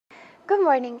Good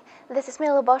morning. This is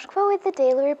Mila with the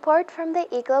daily report from the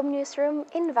Eatglobe newsroom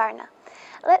in Varna.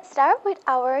 Let's start with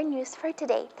our news for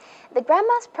today. The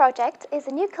Grandma's Project is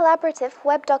a new collaborative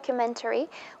web documentary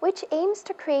which aims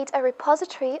to create a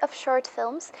repository of short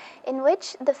films in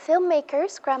which the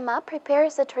filmmaker's grandma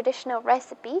prepares a traditional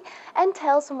recipe and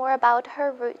tells more about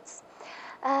her roots.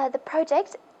 The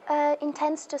project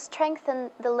intends to strengthen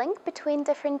the link between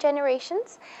different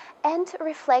generations and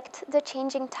reflect the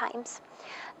changing times.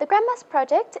 The Grandma's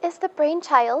Project is the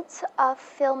brainchild of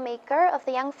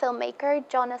the young filmmaker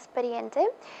Jonas Pariente,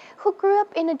 who grew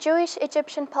up in a Jewish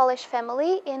Egyptian Polish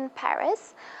family in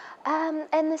Paris,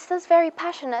 and is thus very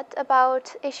passionate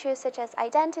about issues such as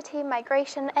identity,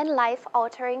 migration, and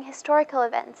life-altering historical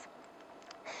events.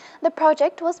 The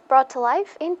project was brought to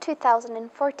life in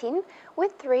 2014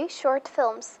 with 3 short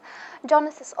films.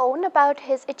 Jonas's own about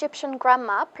his Egyptian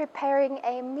grandma preparing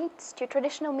a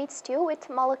traditional meat stew with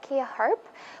Molokhia herb,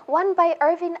 one by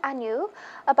Irvin Agnew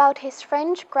about his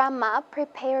French grandma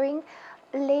preparing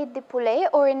lait de poulet,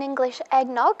 or in English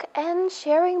eggnog, and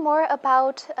sharing more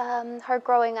about her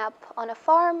growing up on a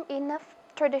farm in a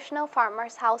traditional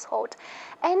farmer's household,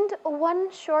 and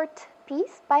one short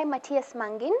piece by Matthias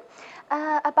Mangin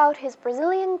about his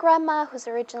Brazilian grandma, who's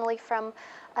originally from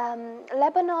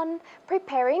Lebanon,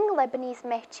 preparing Lebanese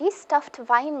mehchi, stuffed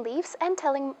vine leaves, and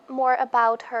telling more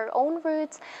about her own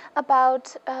roots,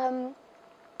 about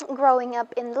growing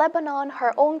up in Lebanon,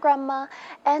 her own grandma,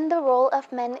 and the role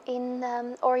of men in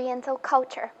Oriental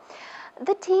culture.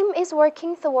 The team is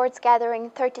working towards gathering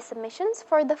 30 submissions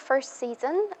for the first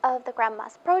season of the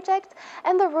Grandma's Project,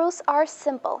 and the rules are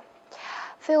simple.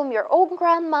 Film your own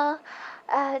grandma,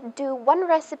 do one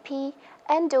recipe,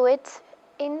 and do it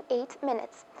in 8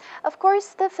 minutes. Of course,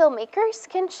 the filmmakers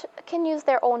can use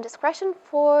their own discretion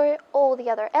for all the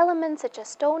other elements such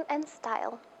as tone and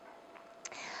style.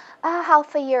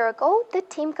 Half a year ago, the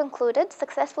team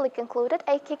successfully concluded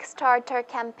a Kickstarter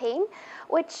campaign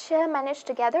which managed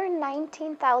to gather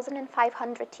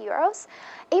 19,500 euros.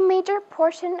 A major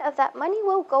portion of that money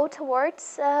will go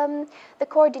towards the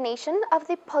coordination of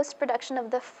the post-production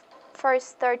of the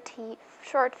first 30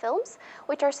 short films,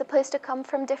 which are supposed to come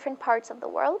from different parts of the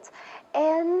world.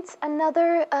 And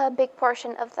another big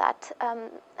portion of that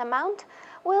amount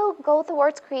will go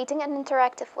towards creating an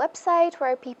interactive website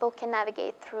where people can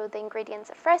navigate through the ingredients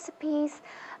of recipes,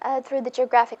 through the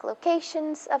geographic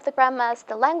locations of the grandmas,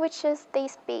 the languages they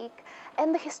speak,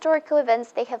 and the historical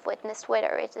events they have witnessed,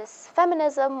 whether it is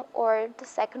feminism or the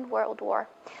Second World War.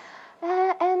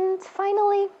 And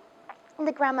finally,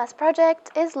 the Grandma's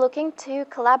Project is looking to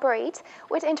collaborate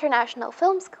with international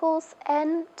film schools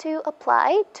and to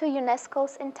apply to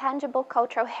UNESCO's Intangible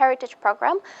Cultural Heritage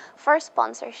Program for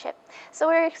sponsorship. So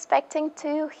we're expecting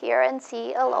to hear and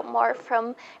see a lot more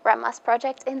from Grandma's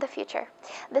Project in the future.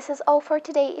 This is all for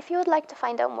today. If you would like to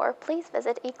find out more, please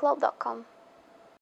visit eatglobe.com.